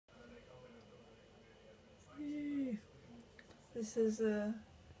This is the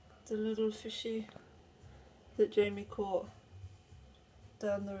little fishy that Jamie caught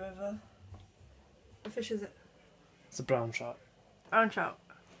down the river. What fish is it? It's a brown trout. Brown trout.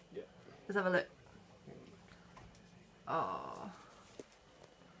 Yeah. Let's have a look. Oh,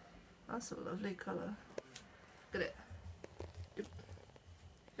 that's a lovely colour. Look at it.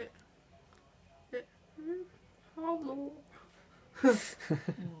 Hello. Isn't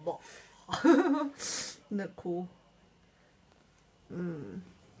that cool?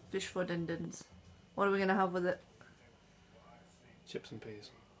 Fish for dindins. What are we gonna have with it? Chips and peas.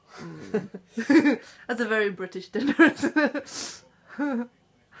 That's a very British dinner, isn't it?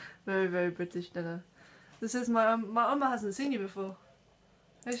 Very, very British dinner. This is my Oma hasn't seen you before,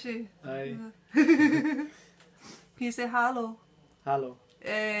 has she? Hey. Can you say hello? Hello.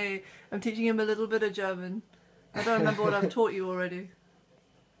 Hey, I'm teaching him a little bit of German. I don't remember what I've taught you already.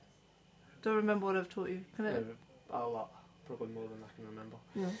 Don't remember what I've taught you. Can I? A lot. Probably more than I can remember.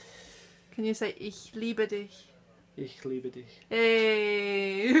 Yeah. Can you say Ich liebe dich? Ich liebe dich.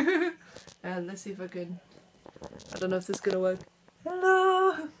 Hey! And let's see if I can. I don't know if this is gonna work.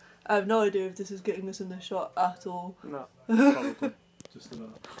 Hello! I have no idea if this is getting us in the shot at all. No, probably. Just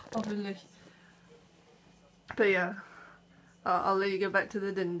about. Hoffentlich. But yeah. I'll let you go back to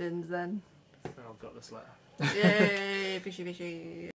the din-dins then. I've got this letter. Yay! Fishy fishy.